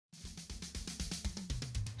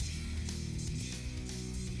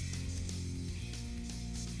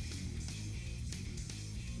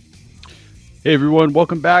Hey everyone,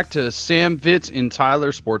 welcome back to Sam Vitz and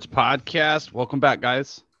Tyler Sports Podcast. Welcome back,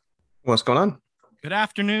 guys. What's going on? Good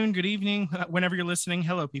afternoon, good evening, whenever you're listening.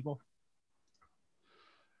 Hello, people.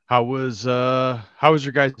 How was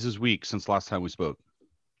your guys' week since last time we spoke?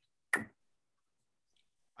 I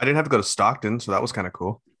didn't have to go to Stockton, so that was kind of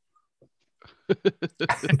cool.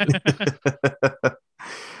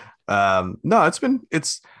 No,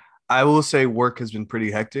 I will say work has been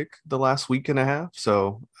pretty hectic the last week and a half.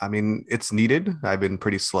 So, I mean, it's needed. I've been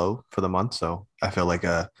pretty slow for the month. So I feel like,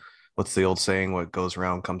 what's the old saying? What goes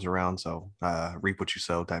around comes around. So, reap what you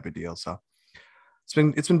sow type of deal. So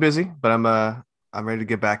it's been busy, but I'm ready to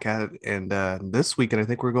get back at it. And this weekend, I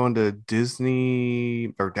think we're going to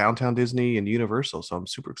Disney or downtown Disney and Universal. So I'm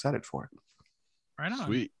super excited for it. Right on.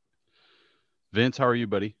 Sweet. Vince, how are you,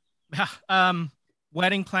 buddy?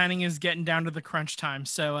 Wedding planning is getting down to the crunch time,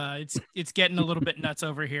 so it's getting a little bit nuts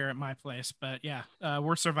over here at my place. But yeah,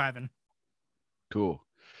 we're surviving. Cool.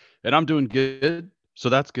 And I'm doing good, so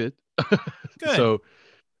that's good. Good. So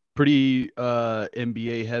pretty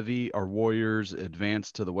NBA heavy. Our Warriors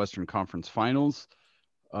advanced to the Western Conference Finals.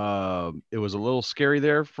 It was a little scary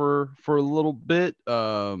there for a little bit.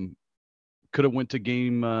 Could have went to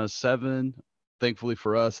game 7. Thankfully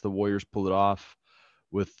for us, the Warriors pulled it off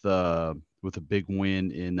with a big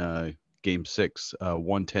win in game 6,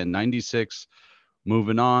 110-96.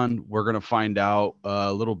 Moving on, we're going to find out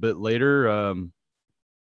a little bit later.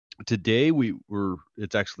 Today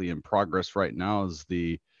it's actually in progress right now as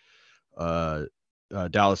the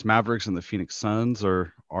Dallas Mavericks and the Phoenix Suns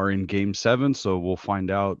are in game 7. So we'll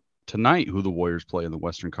find out tonight who the Warriors play in the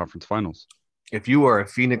Western Conference Finals. If you are a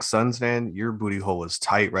Phoenix Suns fan, your booty hole is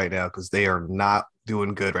tight right now because they are not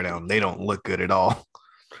doing good right now. And they don't look good at all.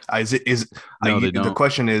 The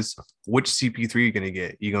question is, which CP3 are you going to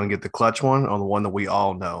get? You going to get the clutch one or the one that we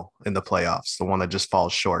all know in the playoffs, the one that just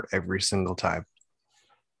falls short every single time?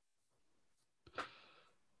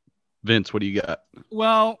 Vince, what do you got?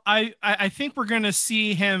 Well, I think we're going to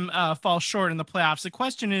see him fall short in the playoffs. The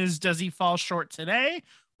question is, does he fall short today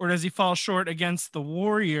or does he fall short against the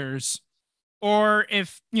Warriors? Or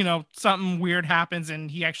if, something weird happens and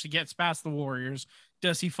he actually gets past the Warriors,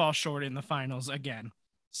 does he fall short in the finals again?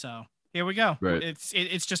 So here we go. Right.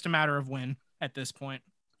 It's just a matter of when at this point.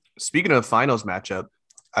 Speaking of finals matchup,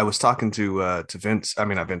 I was talking to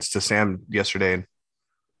Sam yesterday, and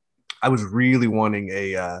I was really wanting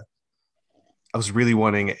a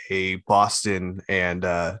Boston and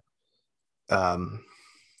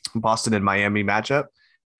Miami matchup,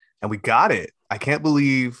 and we got it. I can't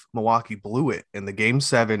believe Milwaukee blew it in the game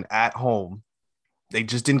 7 at home. They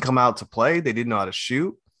just didn't come out to play. They didn't know how to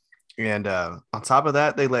shoot. And on top of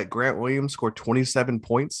that, they let Grant Williams score 27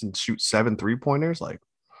 points and shoot 7 3-pointers. Like,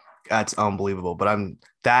 that's unbelievable. But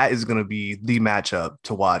that is going to be the matchup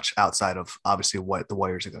to watch outside of obviously what the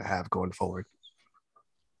Warriors are going to have going forward.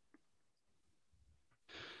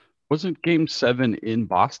 Wasn't game 7 in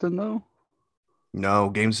Boston though? No,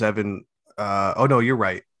 game 7. Oh no, you're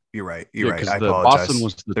right. You're right. I apologize. Boston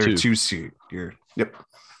was the They're 2 seed. Yep.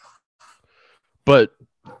 But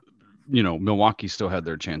Milwaukee still had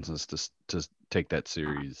their chances to take that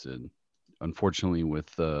series, and unfortunately,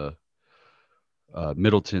 with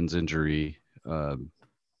Middleton's injury,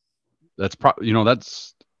 that's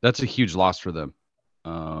a huge loss for them,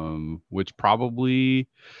 which probably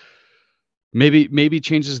maybe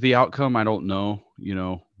changes the outcome. I don't know,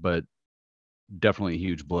 but definitely a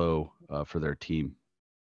huge blow for their team.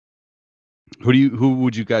 Who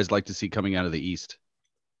would you guys like to see coming out of the East?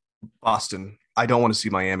 Boston. I don't want to see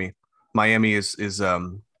Miami. Miami is I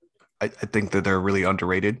think that they're really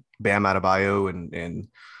underrated. Bam Adebayo and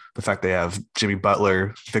the fact they have Jimmy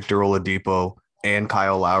Butler, Victor Oladipo, and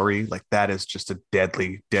Kyle Lowry, like that is just a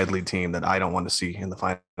deadly, deadly team that I don't want to see in the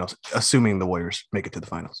finals, assuming the Warriors make it to the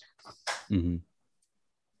finals. Mm-hmm.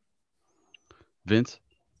 Vince?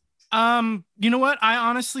 You know what? I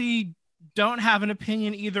honestly don't have an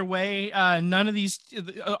opinion either way. None of these,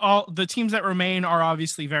 all the teams that remain are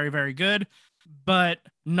obviously very, very good, but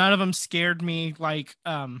none of them scared me like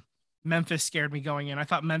Memphis scared me going in. I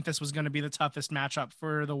thought Memphis was going to be the toughest matchup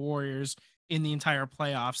for the Warriors in the entire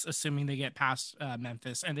playoffs, assuming they get past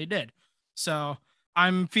Memphis, and they did. So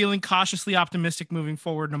I'm feeling cautiously optimistic moving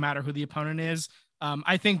forward, no matter who the opponent is.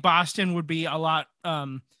 I think Boston would be a lot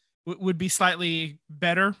would be slightly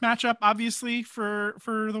better matchup, obviously, for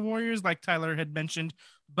the Warriors, like Tyler had mentioned.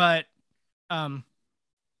 But, I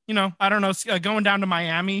don't know, going down to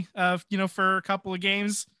Miami, for a couple of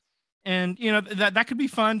games. And, that could be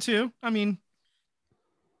fun, too. I mean,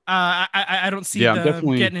 I don't see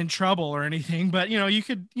them getting in trouble or anything. But, you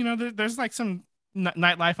could, there's like some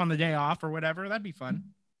nightlife on the day off or whatever. That'd be fun.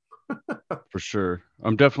 For sure.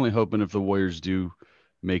 I'm definitely hoping if the Warriors do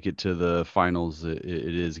make it to the finals, it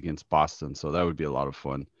is against Boston. So that would be a lot of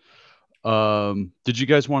fun. Did you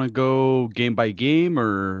guys want to go game by game,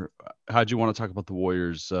 or how'd you want to talk about the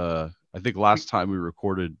Warriors? I think last time we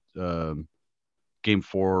recorded, game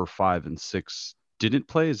 4, 5, and 6 didn't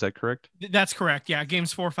play. Is that correct? That's correct. Yeah,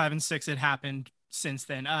 games 4, 5, and 6 had happened since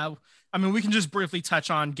then. I mean, we can just briefly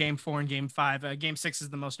touch on game 4 and game 5. Game 6 is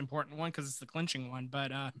the most important one because it's the clinching one.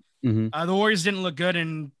 But the Warriors didn't look good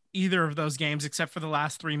in either of those games except for the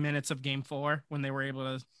last 3 minutes of game 4 when they were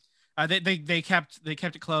able to. They kept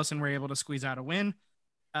it close and were able to squeeze out a win.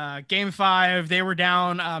 Game 5, they were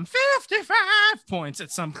down 55 points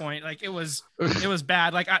at some point. Like it was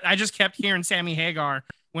bad. Like I just kept hearing Sammy Hagar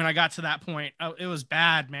when I got to that point. Oh, it was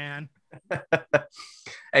bad, man.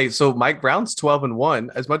 Hey, so Mike Brown's 12-1.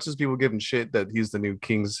 As much as people give him shit that he's the new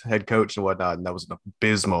Kings head coach and whatnot, and that was an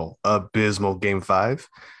abysmal game 5.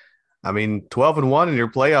 I mean, 12-1 in your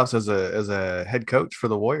playoffs as a head coach for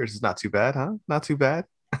the Warriors is not too bad, huh? Not too bad.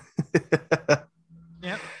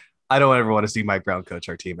 Yep. I don't ever want to see Mike Brown coach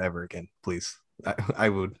our team ever again, please. I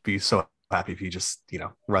would be so happy if he just,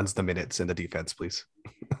 runs the minutes in the defense, please.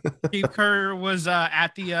 Steve Kerr was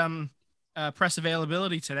at the press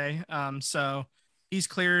availability today. So he's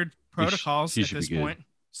cleared protocols at this point.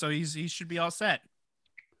 So he should be all set.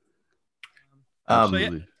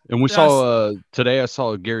 Absolutely. And we saw today, I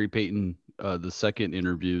saw Gary Payton, the second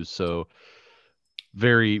interview. So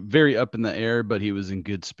very, very up in the air, but he was in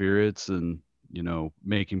good spirits and,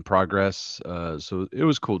 making progress. So it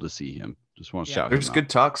was cool to see him. Just want to shout him out. There's good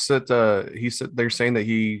talks that he said they're saying that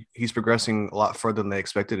he's progressing a lot further than they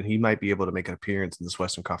expected, and he might be able to make an appearance in this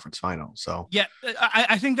Western Conference final. So yeah,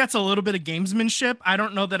 I think that's a little bit of gamesmanship. I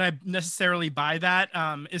don't know that I necessarily buy that,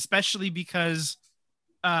 especially because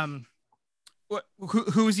who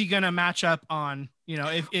is he going to match up on?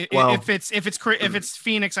 If it's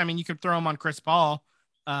Phoenix, I mean, you could throw him on Chris Paul.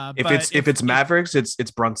 If it's Mavericks,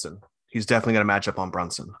 it's Brunson. He's definitely going to match up on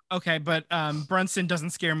Brunson. Okay, but Brunson doesn't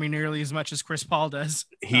scare me nearly as much as Chris Paul does.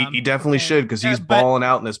 He definitely should, because he's balling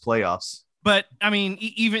out in his playoffs. But I mean,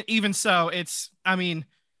 even so,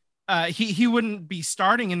 he wouldn't be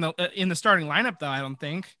starting in the starting lineup though. I don't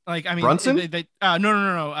think. Like I mean, Brunson?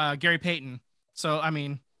 No, Gary Payton. So I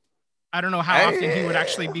mean, I don't know how often he would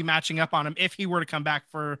actually be matching up on him if he were to come back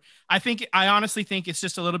for. I honestly think it's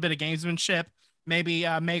just a little bit of gamesmanship. Maybe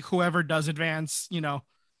make whoever does advance,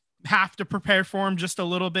 have to prepare for him just a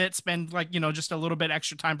little bit, spend just a little bit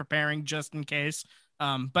extra time preparing just in case.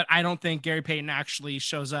 But I don't think Gary Payton actually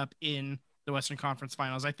shows up in the Western Conference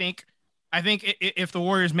Finals. I think if the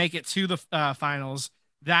Warriors make it to the finals,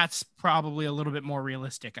 that's probably a little bit more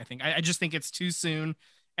realistic. I just think it's too soon,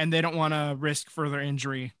 and they don't want to risk further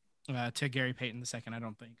injury to Gary Payton II. I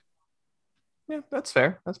don't think. Yeah, that's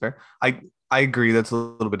fair. I agree. That's a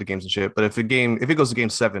little bit of gamesmanship. But if it goes to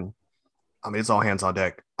game 7, I mean, it's all hands on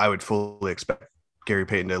deck. I would fully expect Gary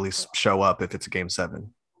Payton to at least show up if it's a game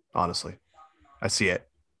 7. Honestly, I see it.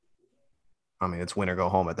 I mean, it's win or go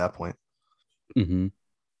home at that point. Mm-hmm.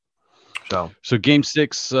 So game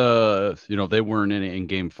 6, they weren't in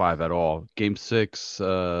game 5 at all. Game 6,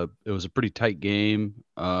 it was a pretty tight game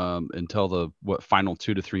until the final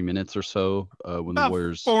 2 to 3 minutes or so when the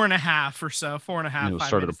Warriors 4.5 or so, 4.5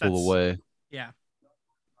 started to pull away. Yeah.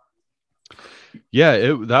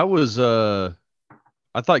 Yeah, that was. I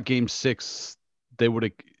thought game 6 they would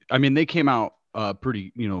have. I mean, they came out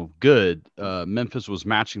pretty, good. Memphis was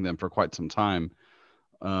matching them for quite some time.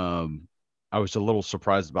 I was a little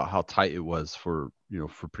surprised about how tight it was for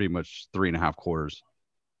pretty much 3.5 quarters.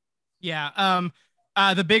 Yeah.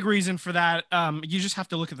 The big reason for that, you just have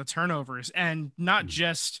to look at the turnovers, and not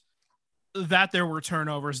just that there were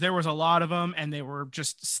turnovers. There was a lot of them, and they were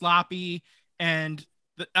just sloppy. And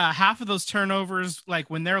half of those turnovers, like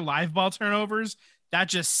when they're live ball turnovers, that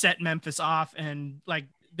just set Memphis off, and like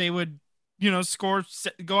they would, score,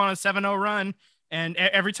 go on a 7-0 run. And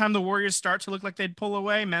every time the Warriors start to look like they'd pull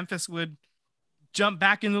away, Memphis would jump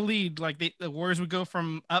back in the lead. Like the Warriors would go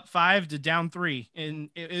from up 5 to down 3. And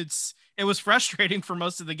it was frustrating for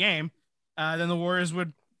most of the game. Then the Warriors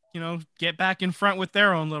would, get back in front with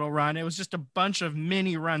their own little run. It was just a bunch of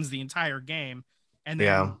mini runs the entire game. And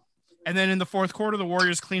then in the fourth quarter, the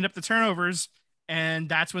Warriors cleaned up the turnovers, and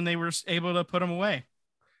that's when they were able to put them away.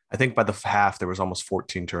 I think by the half, there was almost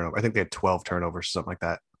 14 turnovers. I think they had 12 turnovers, something like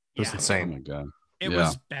that. It was insane. Oh my God. It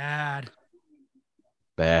was bad.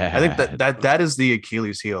 I think that is the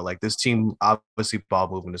Achilles heel. Like this team, obviously ball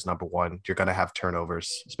movement is number one. You're going to have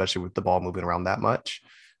turnovers, especially with the ball moving around that much.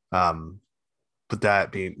 But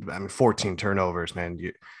that being, 14 turnovers, man.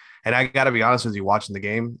 And I got to be honest with you, watching the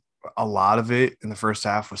game, a lot of it in the first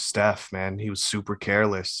half was Steph, man. He was super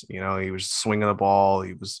careless. He was swinging the ball.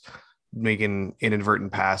 He was making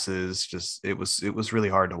inadvertent passes. Just it was really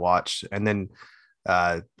hard to watch. And then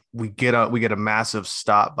uh, we get a massive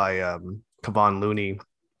stop by Kevon Looney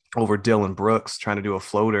over Dylan Brooks trying to do a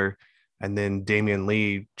floater. And then Damian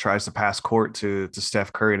Lee tries to pass court to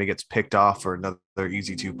Steph Curry and it gets picked off for another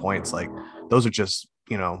easy 2 points. Like those are just,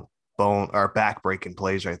 bone or back breaking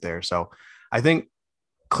plays right there. So I think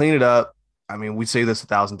clean it up. I mean, we say this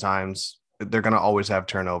 1,000 times. They're going to always have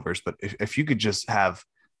turnovers, but if you could just have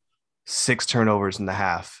 6 turnovers in the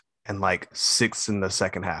half and like 6 in the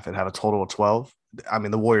second half and have a total of 12, I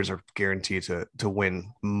mean, the Warriors are guaranteed to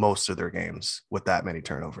win most of their games with that many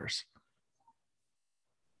turnovers.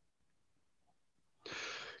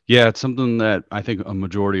 Yeah, it's something that I think a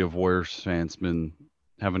majority of Warriors fans been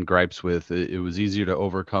having gripes with. It was easier to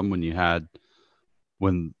overcome when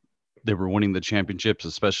they were winning the championships,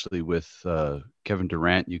 especially with Kevin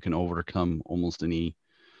Durant. You can overcome almost any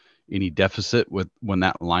deficit with when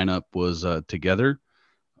that lineup was together.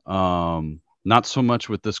 Not so much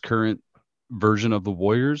with this current version of the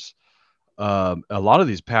Warriors. A lot of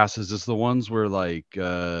these passes is the ones where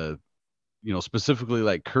specifically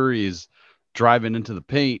like Curry is driving into the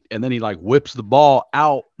paint and then he like whips the ball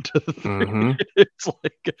out to the Mm-hmm. it's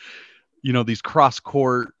like these cross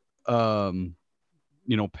court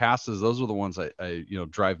passes. Those are the ones I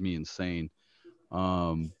drive me insane.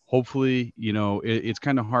 Hopefully it's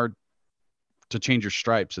kind of hard to change your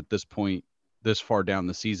stripes at this point this far down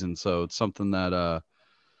the season, so it's something that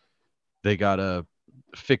they gotta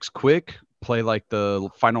fix quick. Play like the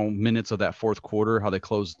final minutes of that fourth quarter, how they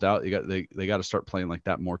closed out. They got to start playing like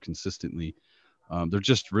that more consistently. They're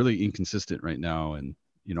just really inconsistent right now, and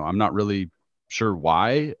I'm not really sure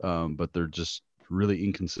why, but they're just really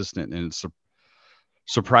inconsistent, and it's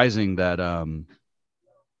surprising that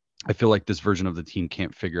I feel like this version of the team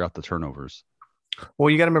can't figure out the turnovers. Well,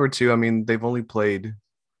 you got to remember too. I mean, they've only played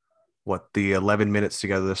the 11 minutes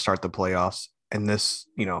together to start the playoffs, and this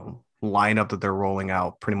lineup that they're rolling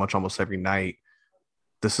out pretty much almost every night.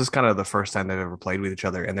 This is kind of the first time they've ever played with each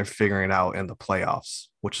other, and they're figuring it out in the playoffs,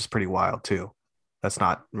 which is pretty wild too. That's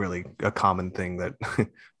not really a common thing that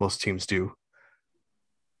most teams do.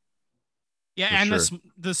 Yeah, For and sure.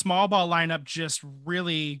 the small ball lineup just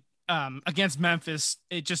really against Memphis,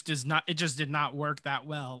 it just did not work that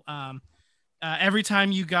well. Every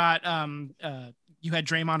time you got you had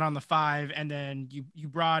Draymond on the 5, and then you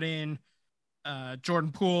brought in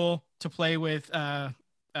Jordan Poole to play with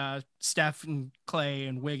Steph and Clay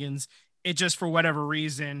and Wiggins. It just, for whatever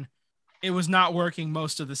reason, it was not working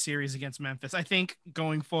most of the series against Memphis. I think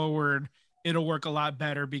going forward, it'll work a lot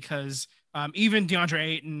better because even DeAndre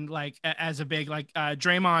Ayton, like as a big, like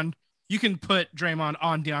Draymond, you can put Draymond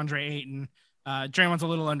on DeAndre Ayton. Draymond's a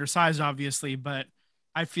little undersized, obviously, but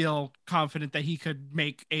I feel confident that he could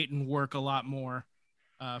make Ayton work a lot more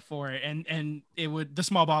for it. And the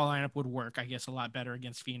small ball lineup would work, I guess, a lot better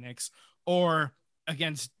against Phoenix or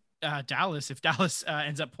against Dallas if Dallas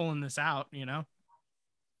ends up pulling this out,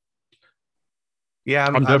 Yeah,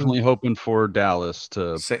 I'm definitely hoping for Dallas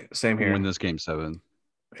to same here. win this game 7.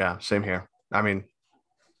 Yeah, same here. I mean,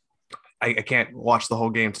 I can't watch the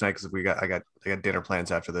whole game tonight because I got dinner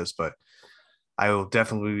plans after this, but I will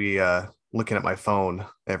definitely be looking at my phone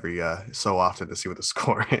every so often to see what the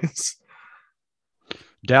score is.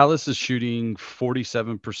 Dallas is shooting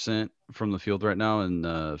 47% from the field right now,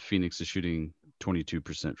 and Phoenix is shooting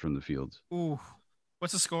 22% from the field. Ooh,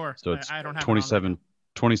 what's the score? So it's I don't have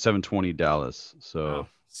 27-20 Dallas. So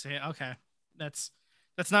okay, that's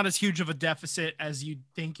not as huge of a deficit as you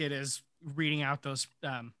think it is. Reading out those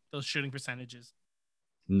shooting percentages.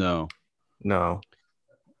 No.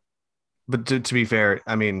 But to be fair,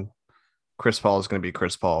 I mean, Chris Paul is going to be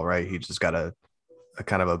Chris Paul, right? He just got a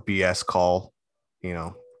kind of a BS call,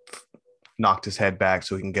 knocked his head back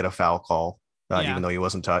so he can get a foul call, even though he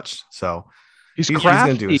wasn't touched. So he's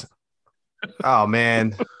crafty. He's gonna do oh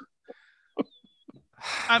man.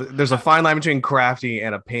 There's a fine line between crafty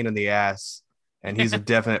and a pain in the ass, and he's a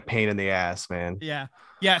definite pain in the ass, man. Yeah.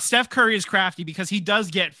 Steph Curry is crafty because he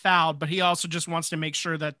does get fouled, but he also just wants to make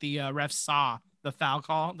sure that the refs saw the foul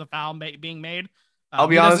being made. I'll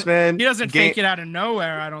be honest, man. He doesn't fake it out of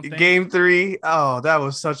nowhere, I don't think. Game 3, that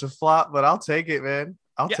was such a flop, but I'll take it, man.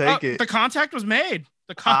 I'll take it. The contact was made.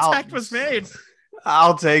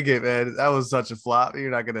 I'll take it, man. That was such a flop.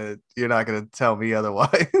 You're not gonna tell me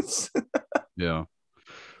otherwise. Yeah.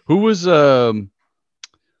 Who was it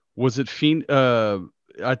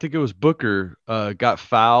I think it was Booker got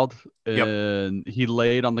fouled and he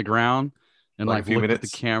laid on the ground and like looked at the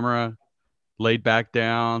camera, laid back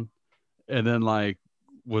down, and then like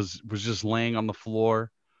was just laying on the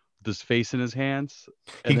floor with his face in his hands,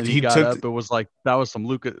 and then he he got took up. It was like that was some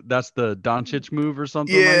Luka. That's the Doncic move or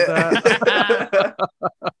something like yeah. that.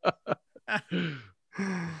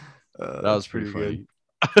 That was That's pretty pretty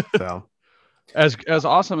funny. good. So As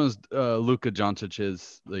awesome as Luka Doncic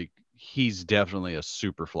is, like he's definitely a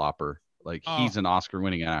super flopper. Like Oh, he's an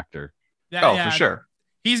Oscar-winning actor. for yeah. sure.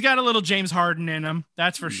 He's got a little James Harden in him.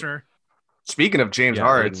 That's for sure. Speaking of James Yeah,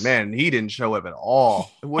 Harden, man, he didn't show up at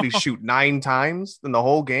all. What did he shoot 9 times in the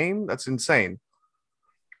whole game? That's insane.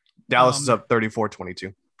 Dallas is up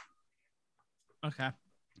 34-22. Okay.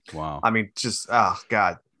 Wow. I mean, just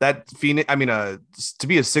God, that Phoenix. I mean, to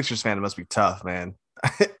be a Sixers fan, it must be tough, man.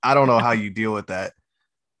 I don't know how you deal with that.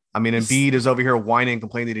 I mean, Embiid is over here whining,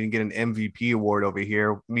 complaining he didn't get an MVP award over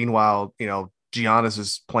here. Meanwhile, Giannis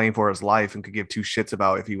is playing for his life and could give two shits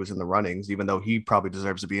about if he was in the runnings, even though he probably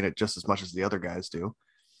deserves to be in it just as much as the other guys do.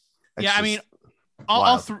 I mean,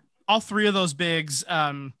 all three of those bigs,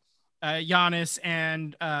 Giannis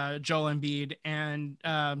and Joel Embiid and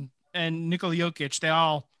Nikola Jokic, they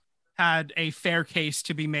all had a fair case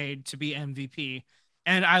to be made to be MVP.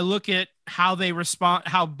 And I look at how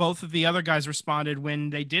both of the other guys responded when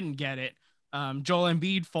they didn't get it. Joel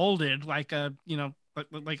Embiid folded like a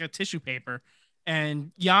tissue paper.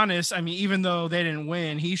 And Giannis, I mean, even though they didn't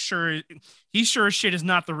win, he sure as shit is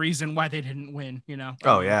not the reason why they didn't win,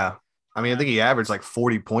 Oh, yeah. I mean, I think he averaged like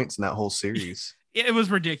 40 points in that whole series. It was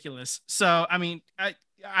ridiculous. So, I mean,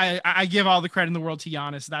 I give all the credit in the world to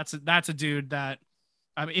Giannis. That's a dude that,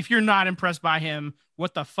 I mean, if you're not impressed by him,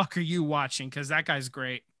 what the fuck are you watching? Because that guy's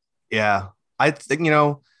great. Yeah. I think,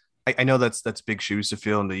 I know that's big shoes to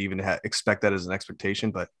fill and to even expect that as an expectation,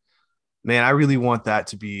 but man, I really want that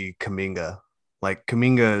to be Kuminga. Like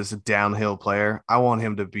Kuminga is a downhill player. I want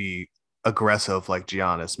him to be aggressive like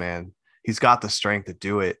Giannis, man. He's got the strength to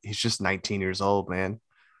do it. He's just 19 years old, man.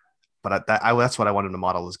 But that's what I want him to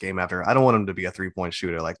model this game after. I don't want him to be a 3-point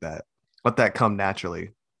shooter like that. Let that come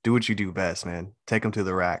naturally. Do what you do best, man. Take him to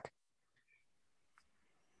the rack.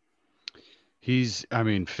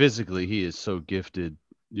 Physically, he is so gifted,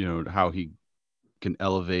 how he can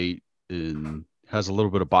elevate and has a little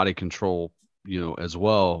bit of body control, as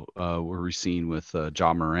well. We're seeing with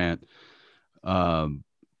Ja Morant.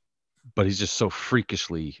 But he's just so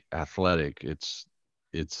freakishly athletic. It's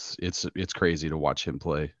crazy to watch him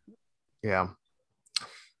play. Yeah.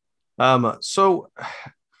 So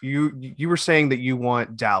you were saying that you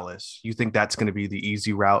want Dallas. You think that's going to be the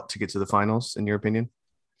easy route to get to the finals, in your opinion?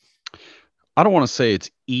 I don't want to say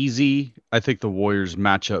it's easy. I think the Warriors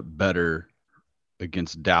match up better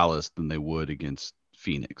against Dallas than they would against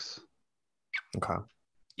Phoenix. Okay.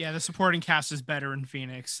 Yeah, the supporting cast is better in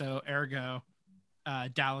Phoenix, so ergo,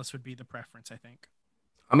 Dallas would be the preference, I think.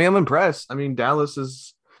 I mean, I'm impressed. I mean,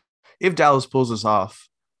 if Dallas pulls this off,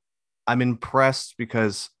 I'm impressed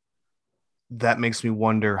because that makes me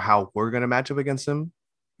wonder how we're going to match up against them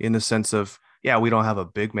in the sense of, yeah, we don't have a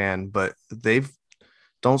big man, but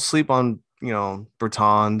don't sleep on,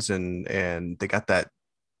 Bertans and they got that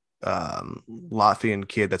Latvian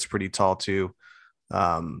kid that's pretty tall too.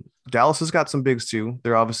 Dallas has got some bigs too.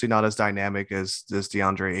 They're obviously not as dynamic as this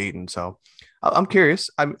DeAndre Ayton. So I'm curious.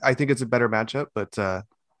 I think it's a better matchup, but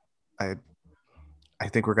I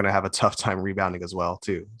think we're going to have a tough time rebounding as well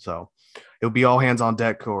too. So it'll be all hands on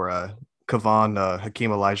deck, or Kavan, Hakeem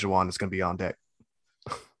Olajuwon is going to be on deck.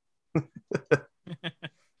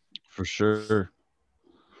 For sure.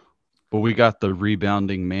 But we got the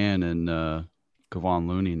rebounding man in Kevon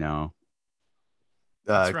Looney now.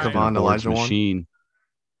 Right. Kavan Olajuwon. Machine.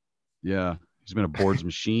 Yeah, he's been a boards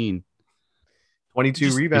machine.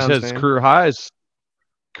 22 rebounds. He says career highs.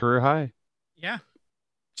 Career high. Yeah.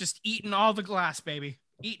 Just eating all the glass, baby.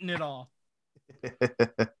 Eating it all.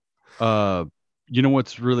 You know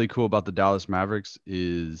what's really cool about the Dallas Mavericks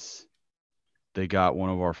is they got one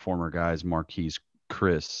of our former guys, Marquise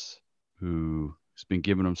Chris, who has been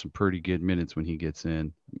giving them some pretty good minutes when he gets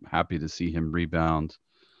in. I'm happy to see him rebound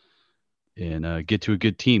and get to a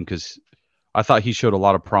good team, because I thought he showed a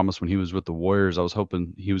lot of promise when he was with the Warriors. I was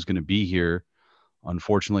hoping he was going to be here.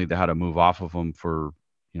 Unfortunately, they had to move off of him for,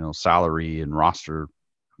 salary and roster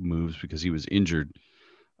moves because he was injured.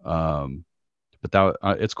 But that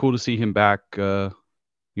it's cool to see him back,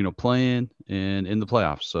 playing and in the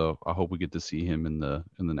playoffs. So I hope we get to see him in the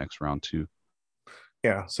next round too.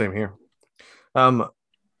 Yeah, same here.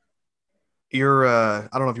 Your I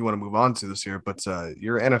don't know if you want to move on to this here, but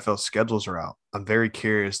your NFL schedules are out. I'm very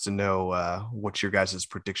curious to know what your guys'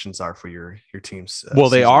 predictions are for your teams. Well,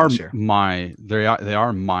 they are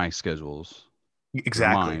my schedules.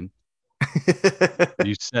 Exactly. Mine.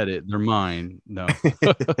 You said it. They're mine. No.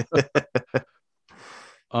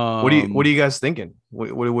 What are you guys thinking?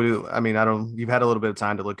 I mean, I don't. You've had a little bit of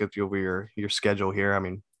time to look at your schedule here. I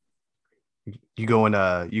mean, you going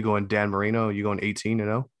Dan Marino? You going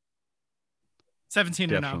 18-0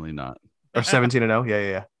 Definitely not. or 17-0?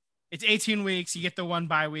 Yeah. It's 18 weeks. You get the one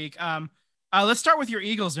bye week. Let's start with your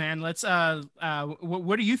Eagles, man. What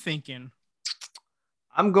are you thinking?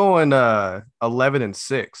 I'm going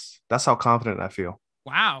 11-6. That's how confident I feel.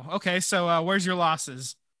 Wow. Okay. So where's your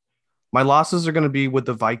losses? My losses are going to be with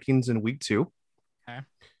the Vikings in week 2. Okay.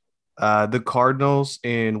 The Cardinals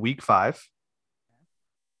in week 5.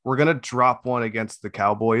 We're going to drop one against the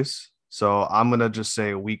Cowboys. So I'm going to just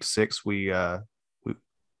say week 6,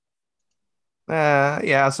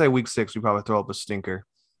 I'll say week 6, we probably throw up a stinker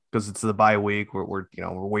because it's the bye week. We're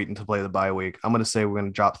waiting to play the bye week. I'm going to say we're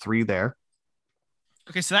going to drop 3 there.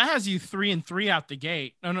 Okay. So that has you 3-3 out the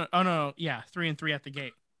gate. Oh, no. Yeah. 3-3 at the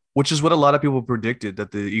gate. Which is what a lot of people predicted,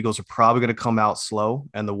 that the Eagles are probably going to come out slow.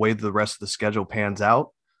 And the way the rest of the schedule pans out,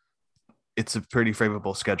 it's a pretty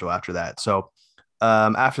favorable schedule after that. So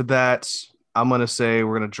after that, I'm going to say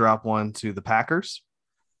we're going to drop one to the Packers.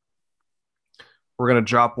 We're going to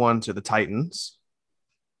drop one to the Titans.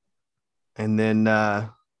 And then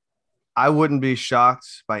I wouldn't be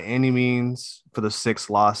shocked by any means for the 6th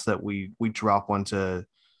loss that we drop one to,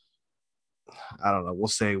 I don't know, we'll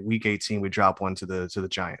say week 18, we drop one to the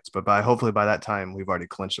Giants. But hopefully by that time, we've already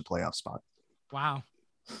clinched a playoff spot. Wow.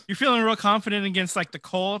 You're feeling real confident against like the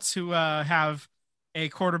Colts, who have a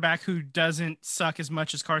quarterback who doesn't suck as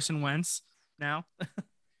much as Carson Wentz now.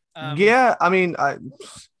 Yeah, I mean,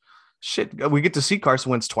 we get to see Carson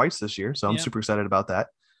Wentz twice this year, so I'm super excited about that.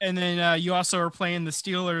 And then you also are playing the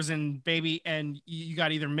Steelers and you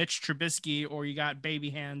got either Mitch Trubisky or you got baby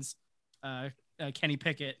hands, Kenny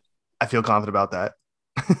Pickett. I feel confident about that.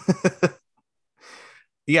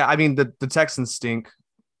 Yeah, I mean the Texans stink.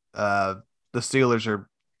 The Steelers are.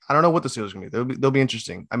 I don't know what the Steelers are going to be. They'll be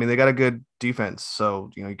interesting. I mean, they got a good defense, so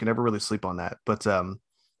you can never really sleep on that. But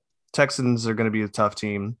Texans are going to be a tough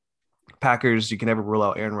team. Packers, you can never rule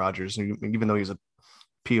out Aaron Rodgers, even though he's a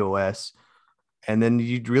POS. And then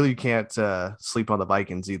you really can't sleep on the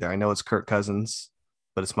Vikings either. I know it's Kirk Cousins,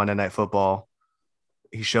 but it's Monday Night Football.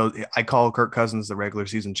 I call Kirk Cousins the regular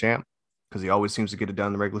season champ because he always seems to get it done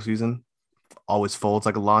in the regular season. Always folds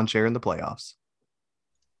like a lawn chair in the playoffs.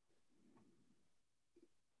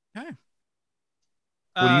 Okay.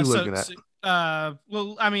 What are you looking at?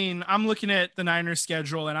 Well, I mean, I'm looking at the Niners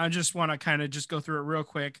schedule, and I just want to kind of just go through it real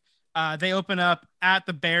quick. They open up at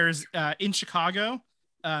the Bears in Chicago.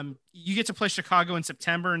 You get to play Chicago in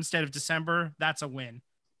September instead of December. That's a win.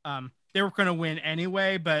 They were going to win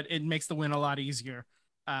anyway, but it makes the win a lot easier.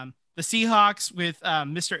 The Seahawks with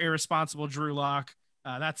Mr. Irresponsible Drew Lock.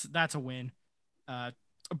 That's a win.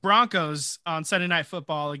 Broncos on Sunday Night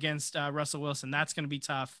Football against Russell Wilson. That's going to be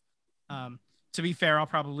tough. To be fair, I'll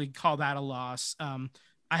probably call that a loss.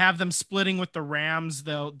 I have them splitting with the Rams.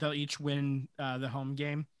 They'll each win the home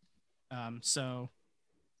game. So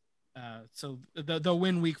they'll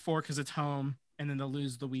win week 4 because it's home, and then they'll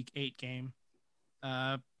lose the week 8 game.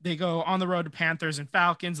 They go on the road to Panthers and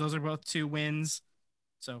Falcons. Those are both 2 wins.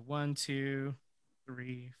 So 1, 2,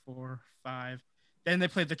 3, 4, 5. Then they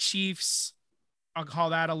play the Chiefs. I'll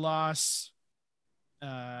call that a loss.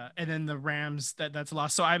 And then the Rams, that's a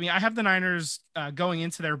loss. So I mean, I have the Niners going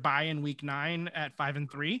into their bye in week 9 at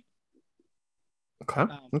 5-3.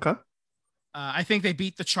 Okay. I think they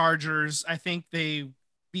beat the Chargers. I think they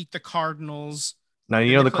beat the Cardinals. Now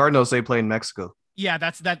the Cardinals, they play in Mexico. Yeah,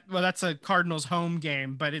 that's a Cardinals home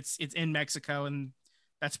game, but it's in Mexico, and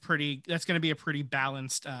that's going to be a pretty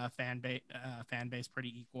balanced fan base,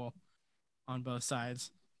 pretty equal on both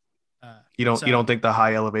sides. You don't think the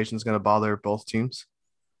high elevation is going to bother both teams?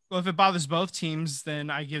 Well, if it bothers both teams, then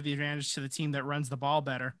I give the advantage to the team that runs the ball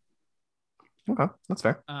better. Okay, that's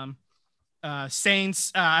fair.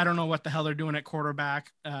 Saints, I don't know what the hell they're doing at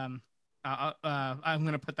quarterback. I'm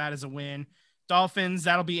going to put that as a win. Dolphins,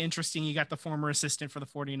 that'll be interesting. You got the former assistant for the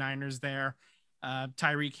 49ers there.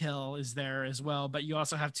 Tyreek Hill is there as well, but you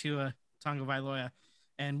also have Tua Tagovailoa,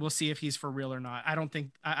 and we'll see if he's for real or not.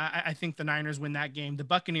 I think the Niners win that game. The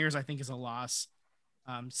Buccaneers, I think, is a loss.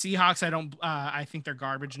 Seahawks, I think they're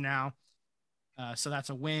garbage now. So that's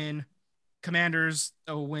a win. Commanders,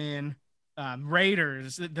 a win.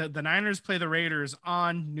 Raiders, the Niners play the Raiders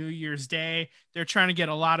on New Year's Day. They're trying to get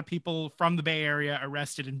a lot of people from the Bay Area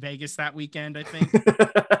arrested in Vegas that weekend, I think.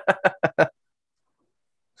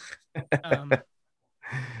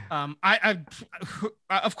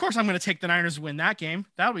 Of course I'm going to take the Niners to win that game.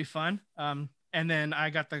 That'll be fun. And then I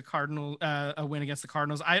got the Cardinal a win against the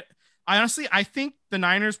Cardinals. I honestly think the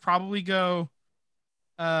Niners probably go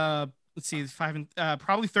let's see,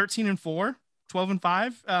 probably 13-4,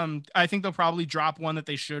 12-5. I think they'll probably drop one that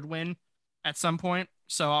they should win at some point.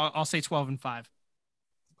 So I'll say 12-5.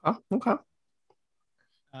 Oh, okay.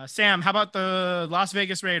 Sam, how about the Las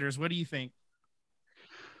Vegas Raiders? What do you think?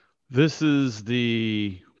 This is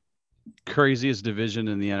the craziest division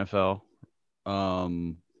in the NFL.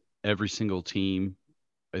 Every single team,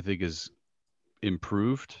 I think, is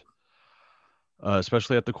improved,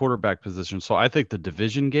 especially at the quarterback position. So I think the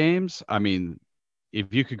division games, I mean,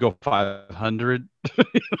 if you could go 500,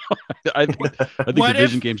 I think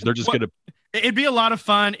division games, they're just going to. It'd be a lot of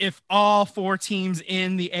fun if all four teams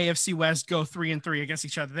in the AFC West go 3-3 against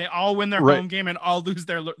each other. They all win their home game and all lose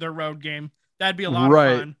their road game. That'd be a lot of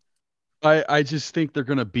fun. I just think they're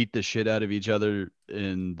going to beat the shit out of each other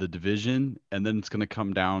in the division, and then it's going to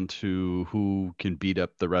come down to who can beat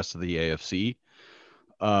up the rest of the AFC.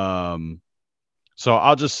 So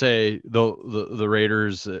I'll just say the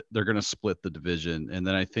Raiders, they're going to split the division, and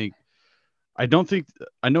then I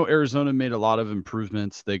know Arizona made a lot of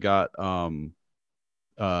improvements. They got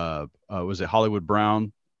was it Hollywood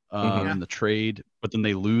Brown in the trade, but then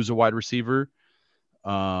they lose a wide receiver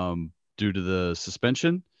due to the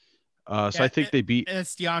suspension. So I think they beat.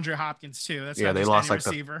 It's DeAndre Hopkins too. That's they lost like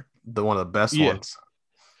receiver. the one of the best ones.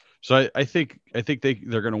 So I think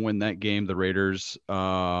they're going to win that game. The Raiders.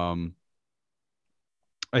 I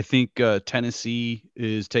think Tennessee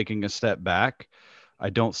is taking a step back. I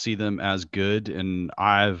don't see them as good, and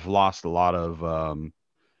I've lost a lot of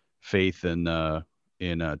faith in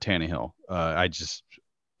Tannehill. I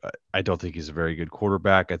don't think he's a very good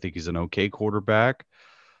quarterback. I think he's an okay quarterback.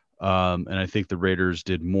 And I think the Raiders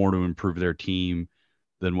did more to improve their team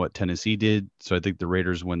than what Tennessee did. So I think the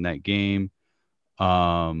Raiders win that game.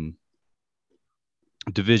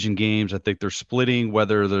 Division games, I think they're splitting,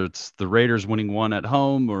 whether it's the Raiders winning one at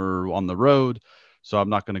home or on the road. So I'm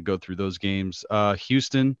not going to go through those games.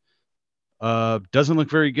 Houston doesn't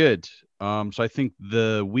look very good. So I think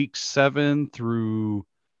the week 7 through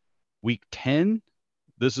week 10,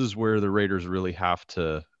 this is where the Raiders really have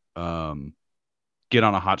to get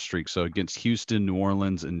on a hot streak. So against Houston, New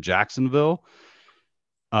Orleans, and Jacksonville,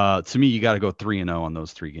 to me, you got to go 3-0 on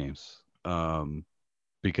those 3 games.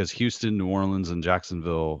 Because Houston, New Orleans, and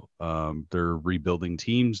Jacksonville, they're rebuilding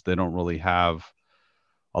teams. They don't really have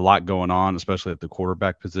a lot going on, especially at the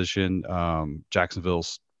quarterback position.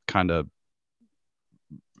 Jacksonville's kind of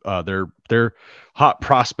their hot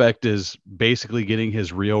prospect is basically getting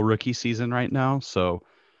his real rookie season right now. So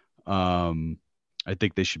I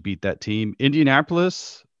think they should beat that team.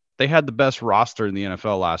 Indianapolis, they had the best roster in the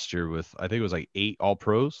NFL last year with, I think it was like 8 all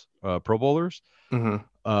pros, Pro Bowlers.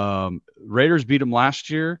 Raiders beat them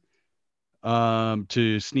last year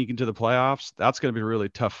to sneak into the playoffs. That's going to be a really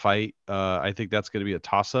tough fight. I think that's going to be a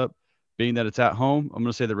toss-up. Being that it's at home, I'm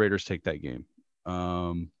going to say the Raiders take that game.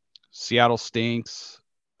 Seattle stinks.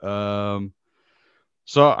 So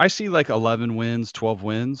I see like 11 wins, 12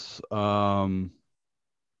 wins.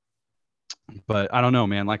 But I don't know,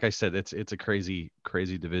 man. Like I said, it's a crazy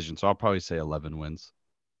division. So I'll probably say 11 wins.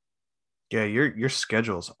 Yeah, your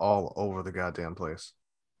schedule's all over the goddamn place.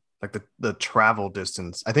 Like the travel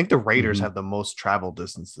distance. I think the Raiders have the most travel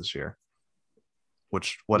distance this year.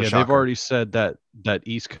 Which a shocker. They've already said that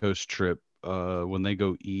East Coast trip, when they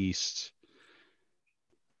go east.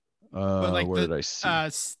 Where did I see?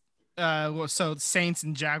 So Saints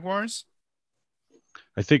and Jaguars.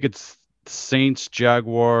 I think it's Saints,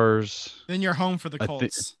 Jaguars. Then you're home for the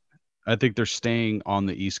Colts. I think they're staying on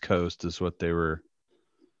the East Coast is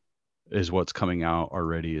what's coming out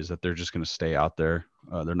already, is that they're just going to stay out there.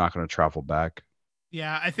 They're not going to travel back.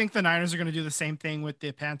 Yeah, I think the Niners are going to do the same thing with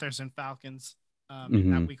the Panthers and Falcons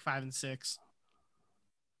in that week 5 and 6.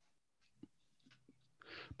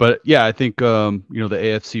 But yeah, I think the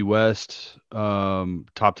AFC West,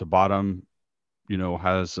 top to bottom,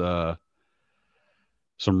 has some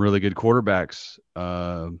really good quarterbacks.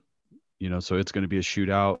 So it's going to be a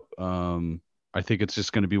shootout. I think it's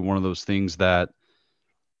just going to be one of those things that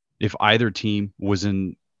if either team was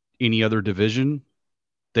in any other division,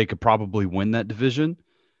 they could probably win that division.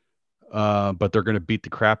 But they're going to beat the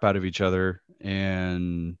crap out of each other.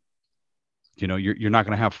 And, you're not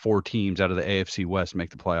going to have 4 teams out of the AFC West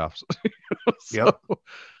make the playoffs. So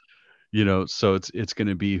it's going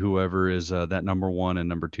to be whoever is that number 1 and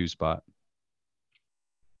number 2 spot.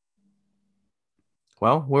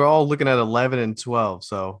 Well, we're all looking at 11 and 12.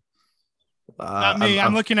 So not me.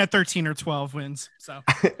 I'm looking at 13 or 12 wins. So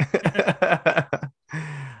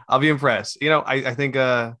I'll be impressed. I think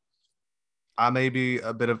I may be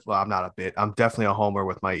a bit of, I'm not a bit. I'm definitely a homer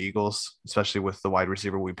with my Eagles, especially with the wide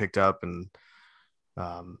receiver we picked up. And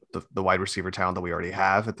the wide receiver talent that we already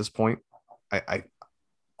have at this point. I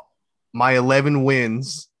my 11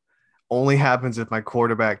 wins only happens if my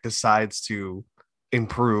quarterback decides to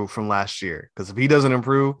improve from last year. Because if he doesn't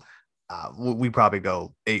improve, we probably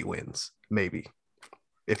go 8 wins, maybe.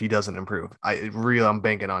 If he doesn't improve, I'm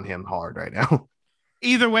banking on him hard right now.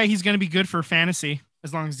 Either way, he's going to be good for fantasy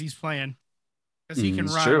as long as he's playing because he can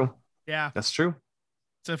It's run. true. Yeah, That's true.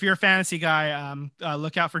 So if you're a fantasy guy,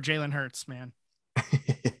 look out for Jalen Hurts, man.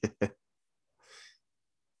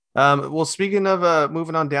 Well, speaking of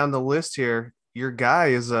moving on down the list here, your guy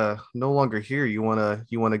is no longer here. You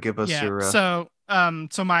wanna give us Yeah. your So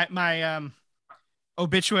my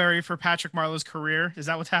obituary for Patrick Marlowe's career, is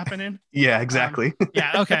that what's happening? yeah, exactly.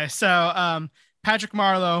 Yeah. Okay. So Patrick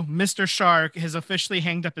Marlueu, Mr. Shark, has officially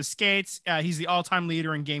hanged up his skates. He's the all-time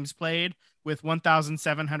leader in games played with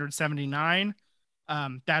 1,779.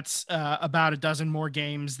 That's about a dozen more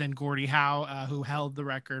games than Gordie Howe, who held the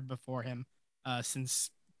record before him since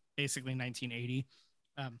basically 1980.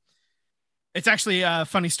 It's actually a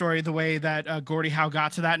funny story the way that Gordie Howe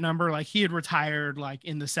got to that number. Like he had retired like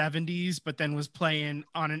in the 70s, but then was playing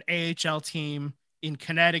on an AHL team in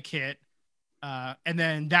Connecticut. And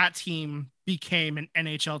then that team became an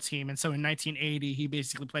NHL team. And so in 1980, he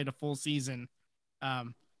basically played a full season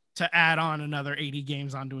to add on another 80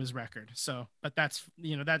 games onto his record. So, but that's,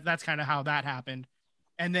 that's kind of how that happened.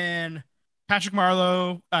 And then Patrick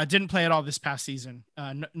Marlueu didn't play at all this past season.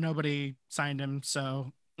 Nobody signed him.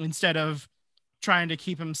 So instead of trying to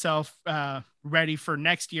keep himself ready for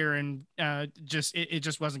next year and it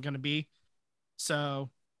just wasn't going to be. So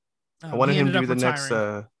I wanted him to be the retiring. next.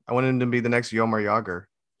 I wanted him to be the next Yomar Yager.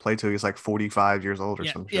 Play till he's like 45 years old or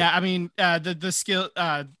yeah, something. Yeah, I mean, the skill.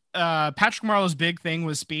 Patrick Marlowe's big thing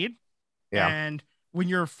was speed. Yeah. And when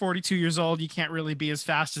you're 42 years old, you can't really be as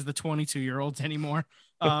fast as the 22-year-olds anymore.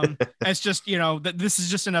 It's just this is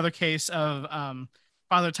just another case of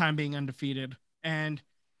Father Time being undefeated. And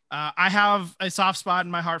I have a soft spot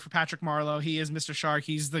in my heart for Patrick Marlueu. He is Mr. Shark.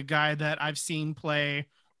 He's the guy that I've seen play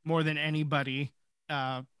more than anybody.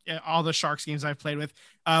 All the Sharks games I've played with.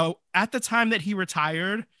 At the time that he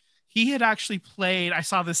retired, he had actually played. I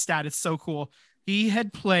saw this stat. It's so cool. He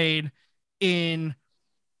had played in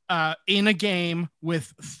a game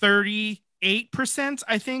with 38%,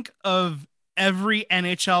 I think, of every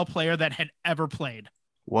NHL player that had ever played.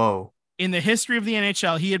 Whoa. In the history of the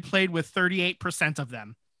NHL, he had played with 38% of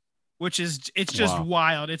them, which is just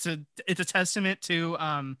wild. It's a testament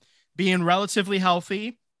to being relatively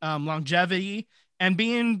healthy, longevity, and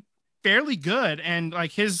being fairly good. And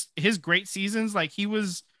like his great seasons, like he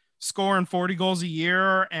was scoring 40 goals a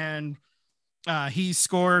year, and he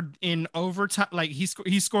scored in overtime. Like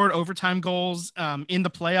he scored overtime goals in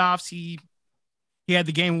the playoffs. He had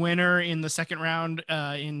the game winner in the second round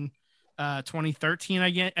in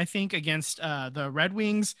 2013, I think, against the Red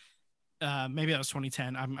Wings. Maybe that was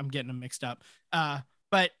 2010. I'm getting them mixed up.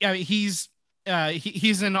 But he's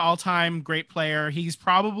an all-time great player. He's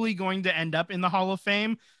probably going to end up in the Hall of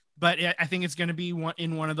Fame, but I think it's going to be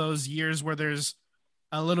in one of those years where there's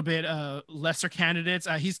a little bit lesser candidates.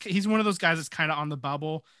 He's one of those guys that's kind of on the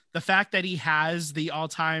bubble. The fact that he has the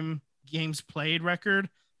all-time games played record,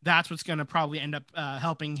 that's what's going to probably end up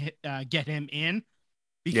helping get him in,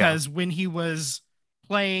 because when he was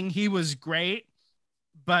playing, he was great,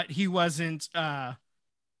 but he wasn't the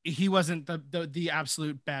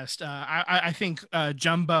absolute best. I think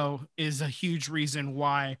Jumbo is a huge reason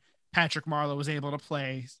why Patrick Marlueu was able to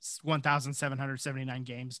play 1,779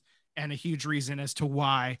 games, and a huge reason as to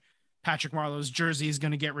why Patrick Marlowe's jersey is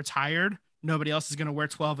going to get retired. Nobody else is going to wear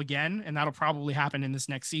 12 again, and that'll probably happen in this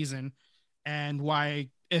next season, and why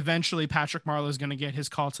eventually Patrick Marlueu is going to get his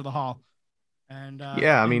call to the Hall. And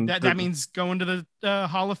I mean, that means going to the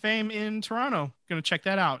Hall of Fame in Toronto. Going to check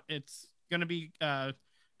that out. It's going to be a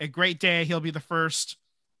great day. He'll be the first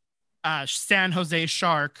San Jose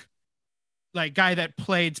Shark, like guy that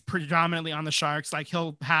played predominantly on the Sharks. Like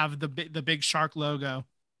he'll have the big Shark logo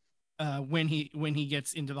when he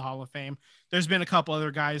gets into the Hall of Fame. There's been a couple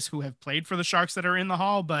other guys who have played for the Sharks that are in the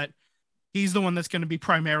Hall, but he's the one that's going to be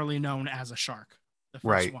primarily known as a Shark, the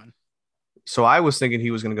first one. So I was thinking he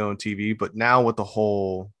was going to go on TV, but now with the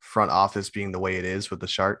whole front office being the way it is with the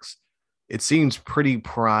Sharks, it seems pretty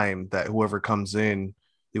prime that whoever comes in,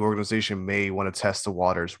 the organization may want to test the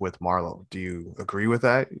waters with Marlueu. Do you agree with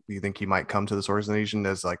that? Do you think he might come to this organization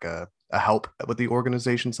as like a help with the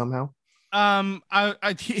organization somehow?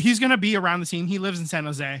 He's going to be around the team. He lives in San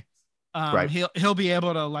Jose. Right. He'll be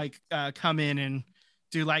able to like come in and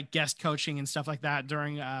do like guest coaching and stuff like that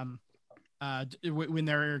during when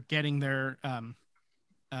they're getting their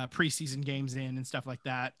preseason games in and stuff like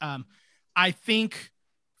that. I think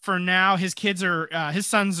for now, his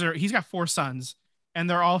sons are, he's got 4 sons and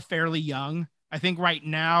they're all fairly young. I think right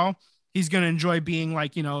now he's going to enjoy being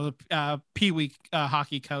like, the Pee Wee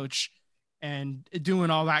hockey coach and doing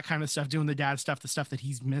all that kind of stuff, doing the dad stuff, the stuff that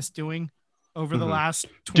he's missed doing over the last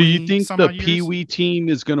 20 Do you think some the odd years. Pee Wee team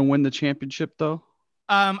is going to win the championship though?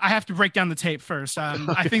 I have to break down the tape first. I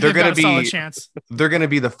think They're they've got a solid be chance. they're going to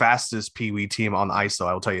be the fastest Pee Wee team on the ice, though.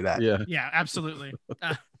 I will tell you that. Yeah, absolutely.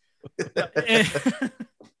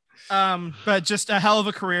 But just a hell of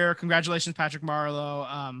a career. Congratulations, Patrick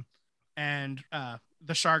Marlueu. And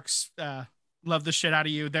the Sharks love the shit out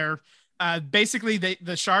of you. They're basically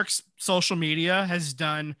the Sharks' social media has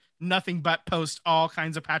done nothing but post all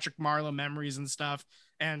kinds of Patrick Marlueu memories and stuff.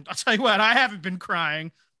 And I'll tell you what, I haven't been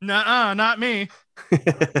crying. Nuh-uh, not me.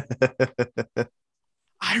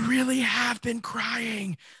 I really have been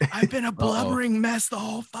crying. I've been a blubbering mess the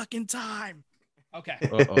whole fucking time. Okay.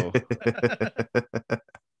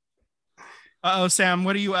 Sam,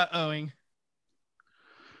 what are you owing?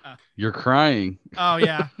 You're crying. Oh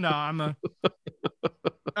yeah, no, I'm a.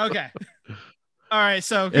 Okay. All right,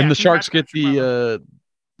 so and the Sharks get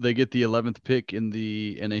they get the 11th pick in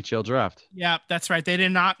the NHL draft. Yeah, that's right. They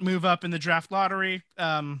did not move up in the draft lottery.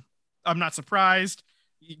 I'm not surprised.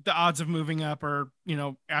 The odds of moving up are,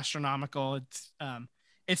 astronomical.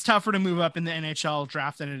 It's tougher to move up in the NHL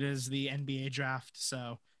draft than it is the NBA draft.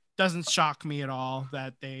 So it doesn't shock me at all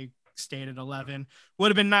that they stayed at 11. Would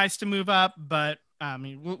have been nice to move up, but I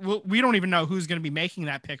mean, we don't even know who's going to be making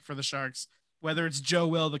that pick for the Sharks, whether it's Joe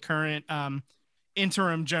Will, the current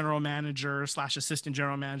interim general manager / assistant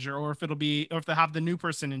general manager, or if they have the new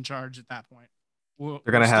person in charge at that point.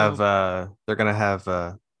 They're gonna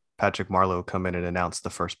have Patrick Marlueu come in and announce the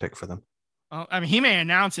first pick for them. Well, I mean, he may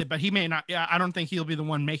announce it, but he may not. Yeah, I don't think he'll be the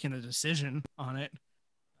one making the decision on it.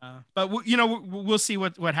 But we'll see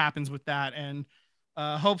what happens with that, and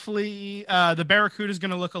hopefully the Barracuda is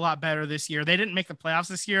going to look a lot better this year. They didn't make the playoffs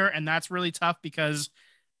this year, and that's really tough because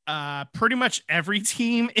pretty much every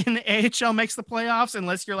team in the AHL makes the playoffs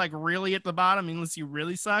unless you're like really at the bottom, unless you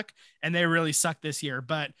really suck, and they really suck this year.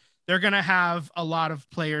 But they're going to have a lot of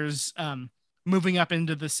players moving up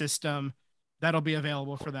into the system that'll be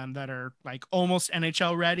available for them that are like almost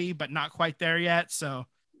NHL ready, but not quite there yet. So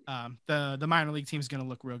the minor league team is going to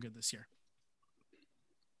look real good this year.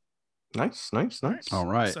 Nice. All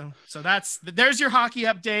right. So there's your hockey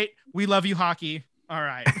update. We love you, hockey. All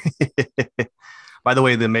right. By the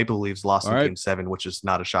way, the Maple Leafs lost in Game 7, which is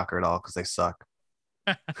not a shocker at all because they suck.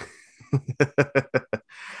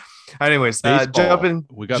 Anyways, jumping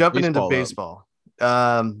into baseball.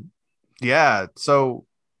 Yeah. So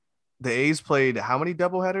the A's played how many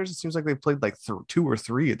doubleheaders? It seems like they played like 2 or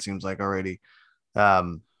 3. It seems like already.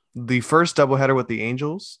 The first doubleheader with the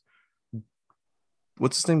Angels.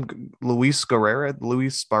 What's his name? Luis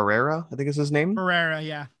Barrera, I think is his name. Barrera,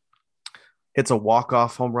 yeah. It's a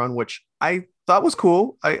walk-off home run, which I thought was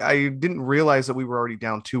cool. I didn't realize that we were already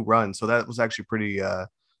down 2 runs, so that was actually pretty a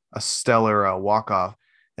stellar walk-off.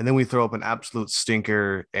 And then we throw up an absolute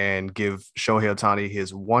stinker and give Shohei Ohtani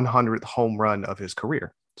his 100th home run of his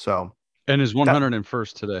career. So and his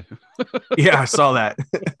 101st today. Yeah, I saw that.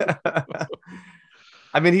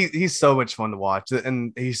 I mean, he's so much fun to watch,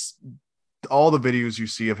 and he's all the videos you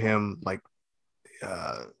see of him, like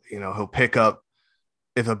he'll pick up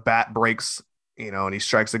if a bat breaks, and he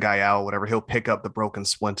strikes the guy out, whatever, he'll pick up the broken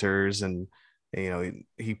splinters and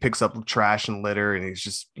he picks up trash and litter, and he's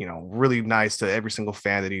just really nice to every single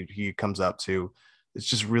fan that he comes up to. It's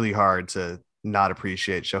just really hard to not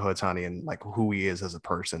appreciate Shohei Ohtani and like who he is as a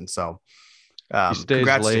person. So he stays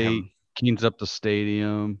late, cleans up the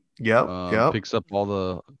stadium. Yep. Picks up all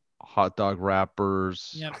the hot dog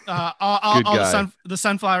wrappers. Yep. All the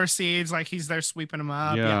sunflower seeds, like he's there sweeping them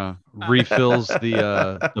up. Yeah. Refills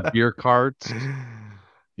the beer carts.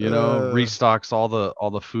 Restocks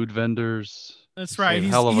all the food vendors. That's right.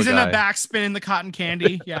 He's in the back spinning the cotton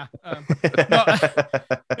candy. Yeah.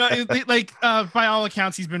 By all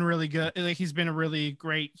accounts, he's been really good. Like he's been a really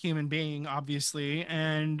great human being, obviously.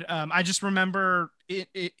 And I just remember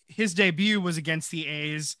his debut was against the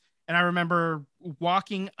A's. And I remember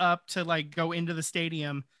walking up to like go into the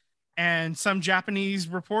stadium, and some Japanese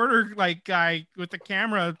reporter, like guy with the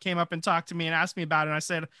camera, came up and talked to me and asked me about it. And I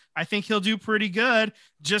said, I think he'll do pretty good,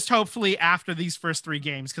 just hopefully after these first 3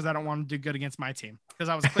 games, because I don't want him to do good against my team, because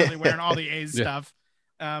I was clearly wearing all the A's stuff.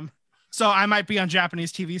 So I might be on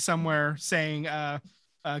Japanese TV somewhere saying,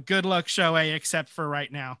 good luck, Shohei, except for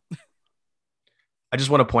right now. I just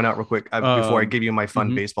want to point out real quick before I give you my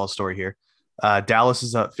fun baseball story here. Dallas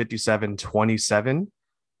is up 57-27.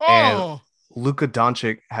 Oh, Luka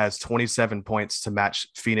Doncic has 27 points to match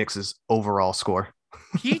Phoenix's overall score.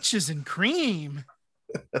 Peaches and cream.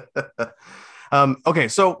 Okay,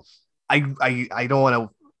 so I don't want to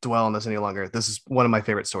dwell on this any longer. This is one of my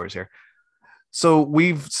favorite stories here. So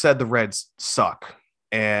we've said the Reds suck,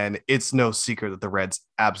 and it's no secret that the Reds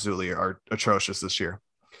absolutely are atrocious this year.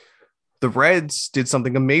 The Reds did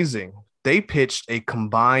something amazing. They pitched a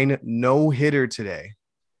combined no-hitter today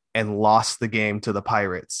and lost the game to the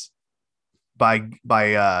Pirates by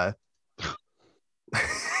I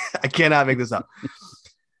cannot make this up.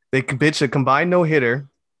 They pitched a combined no-hitter,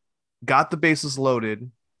 got the bases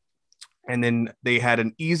loaded, and then they had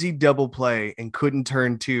an easy double play and couldn't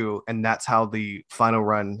turn two, and that's how the final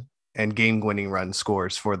run and game-winning run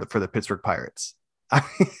scores for the Pittsburgh Pirates.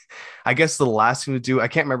 I guess the last thing to do, I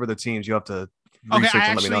can't remember the teams. You have to research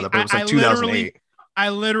and let me know that, but it was like 2008. I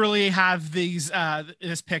literally have these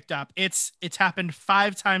this picked up. It's happened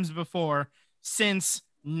 5 times before since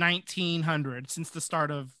 1900, since the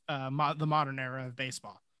start of the modern era of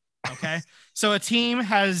baseball. Okay, so a team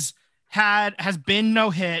has been no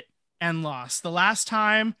hit and lost. The last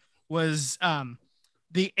time was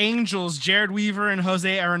the Angels, Jared Weaver and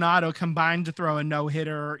Jose Arenado combined to throw a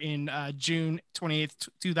no-hitter in June 28th,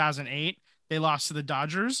 2008. They lost to the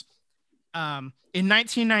Dodgers. In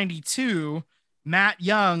 1992, Matt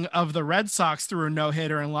Young of the Red Sox threw a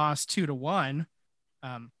no-hitter and lost 2-1.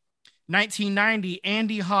 1990,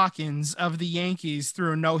 Andy Hawkins of the Yankees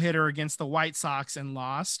threw a no-hitter against the White Sox and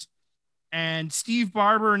lost. And Steve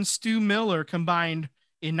Barber and Stu Miller combined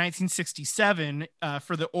in 1967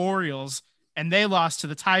 for the Orioles, and they lost to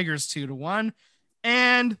the Tigers 2-1.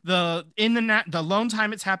 And the lone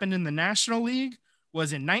time it's happened in the National League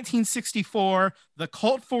was in 1964. The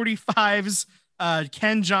Colt 45s,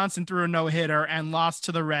 Ken Johnson threw a no-hitter and lost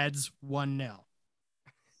to the Reds 1-0.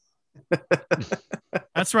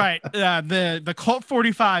 That's right. The Colt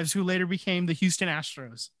 45s, who later became the Houston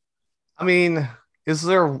Astros. I mean,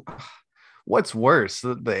 what's worse,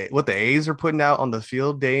 what the A's are putting out on the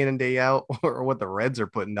field day in and day out, or what the Reds are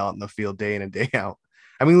putting out in the field day in and day out?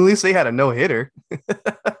 I mean, at least they had a no-hitter.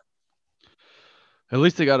 At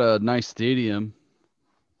least they got a nice stadium.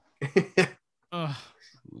 At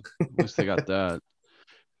least they got that.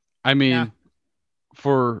 I mean,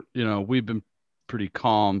 we've been pretty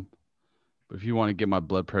calm, but if you want to get my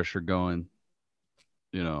blood pressure going,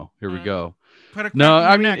 here we go.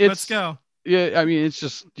 Let's go. Yeah, I mean, it's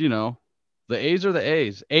just, the A's are the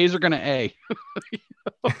A's. A's are going to A.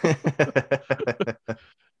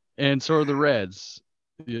 And so are the Reds.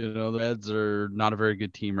 The Reds are not a very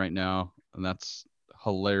good team right now, and that's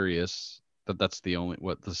hilarious. That's the only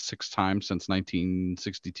the 6th time since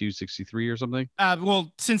 1962, 63 or something.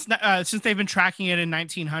 Well, since they've been tracking it in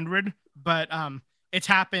 1900, but it's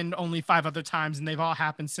happened only 5 other times, and they've all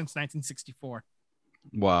happened since 1964.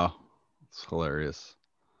 Wow, it's hilarious.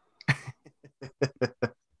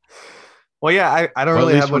 Well, yeah, I don't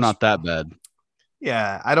really really have have much. We're Not that bad.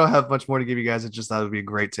 Yeah, I don't have much more to give you guys. It just thought it would be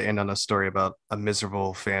great to end on a story about a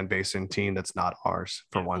miserable fan base and team that's not ours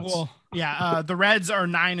for once. Well, yeah, the Reds are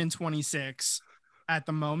 9-26 at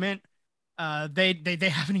the moment. They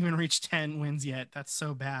haven't even reached 10 wins yet. That's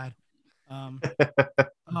so bad.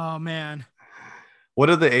 Oh man. What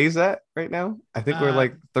are the A's at right now? I think we're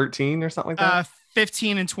like 13 or something like that.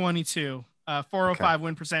 15-22. 405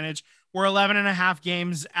 win percentage. We're 11.5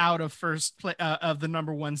 games out of first play of the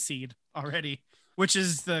number 1 seed already, which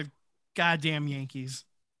is the goddamn Yankees.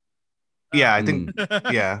 Yeah, I think.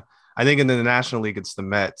 Yeah, I think in the National League it's the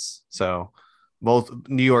Mets. So both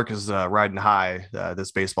New York is riding high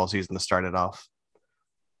this baseball season to start it off.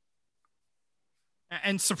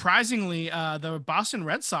 And surprisingly, the Boston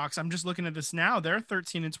Red Sox, I'm just looking at this now, they're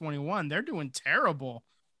 13-21. They're doing terrible.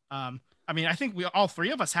 I mean, I think all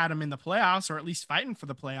 3 of us had them in the playoffs, or at least fighting for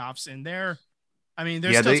the playoffs. And there's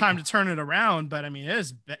still time to turn it around, but I mean, it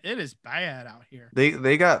is bad out here.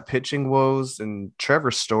 They got pitching woes, and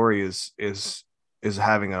Trevor Story is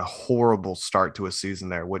having a horrible start to a season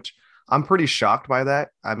there, which I'm pretty shocked by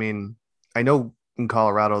that. I mean, I know in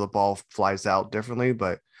Colorado the ball flies out differently,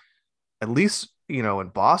 but at least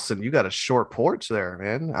in Boston you got a short porch there,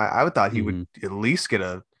 man. I would thought he would at least get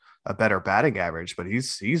a better batting average, but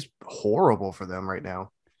he's horrible for them right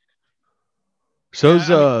now.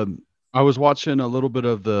 So I was watching a little bit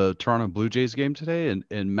of the Toronto Blue Jays game today,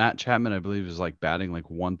 and Matt Chapman, I believe, is like batting like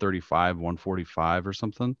 135, 145 or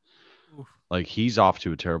something. Oof. Like he's off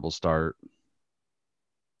to a terrible start.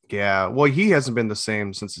 Yeah, well, he hasn't been the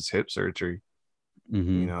same since his hip surgery.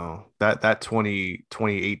 That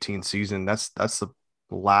 2018 season, that's the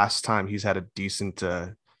last time he's had a decent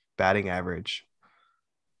batting average.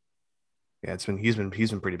 Yeah, he's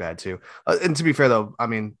been pretty bad too. And to be fair though, I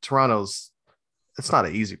mean Toronto's it's not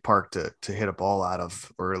an easy park to hit a ball out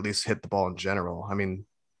of, or at least hit the ball in general. I mean,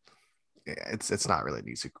 it's not really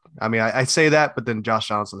easy. I mean, I say that, but then Josh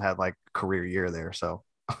Johnson had like career year there, so.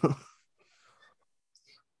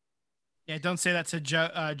 Yeah, don't say that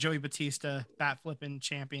to Joey Batista, bat flipping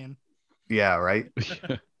champion. Yeah, right.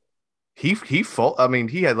 he I mean,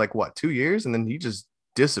 he had like what 2 years, and then he just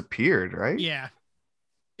disappeared, right? Yeah.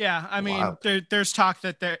 I mean, Wow. there's talk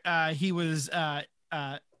that he was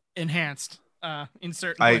enhanced in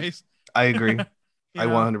certain ways. I agree. I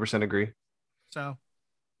know? 100% agree. So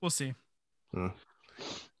we'll see.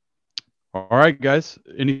 All right, guys.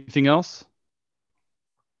 Anything else?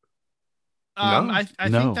 No. I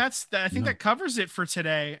No. think that covers it for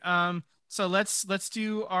today. So let's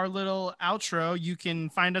do our little outro. You can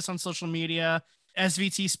find us on social media,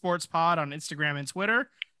 SVT Sports Pod on Instagram and Twitter.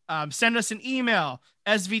 Send us an email,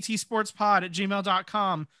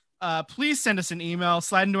 svtsportspod@gmail.com. Please send us an email,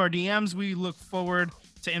 slide into our DMs. We look forward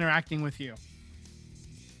to interacting with you.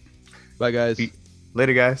 Bye, guys.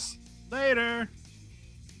 Later, guys. Later.